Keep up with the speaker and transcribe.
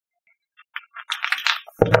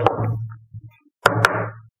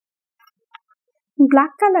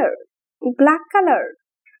black color, black color.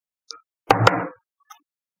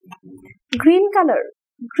 Green color,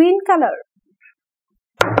 green color.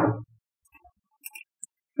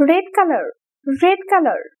 Red color, red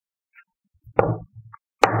color.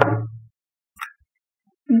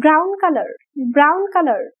 Brown color, brown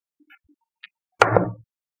color.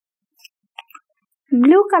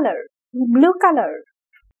 Blue color, blue color.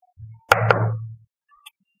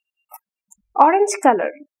 Orange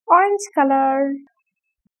color, orange color.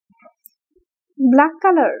 Black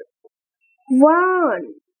color, 1.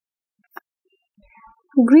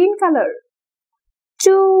 Green color,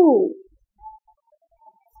 2.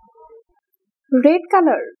 Red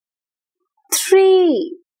color,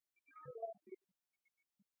 3.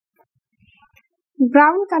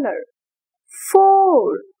 Brown color,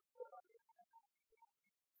 4.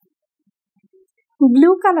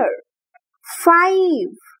 Blue color,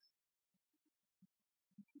 5.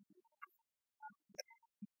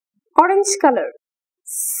 Orange color,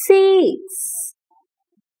 6.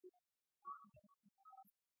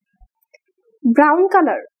 Brown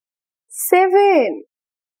color, 7.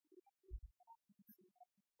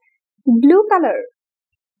 Blue color,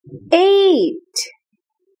 8.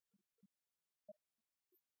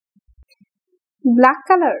 Black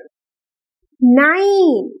color,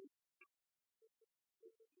 9.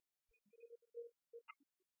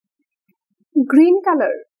 Green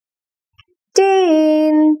color,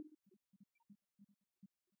 10.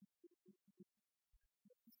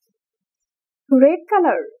 Red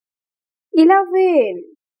color, 11.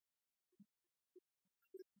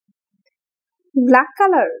 Black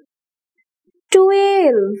color,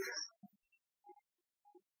 12.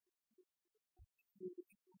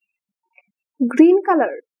 Green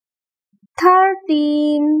color,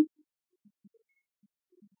 13.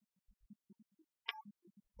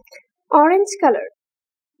 Orange color,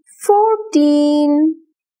 14.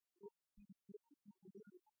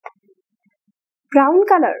 Brown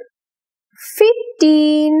color,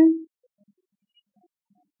 15.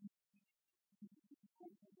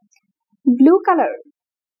 Blue color,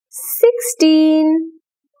 16.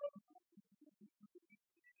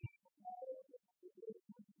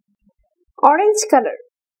 Orange color,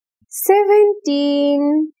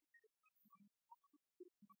 17.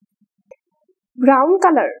 Brown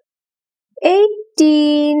color,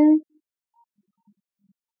 18.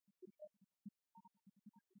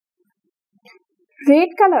 Red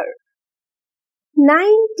color,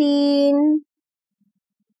 19.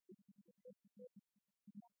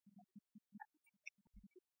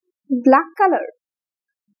 Black color,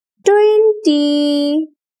 20.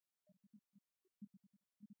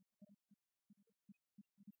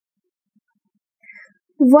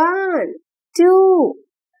 One, two,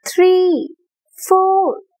 three,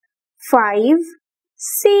 4, 5,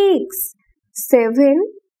 6, 7,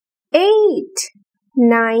 8,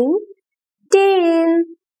 9, 10,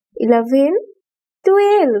 11,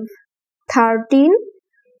 12, 13,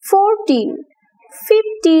 14,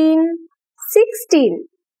 15, 16,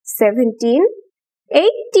 17,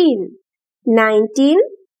 18, 19,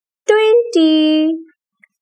 20.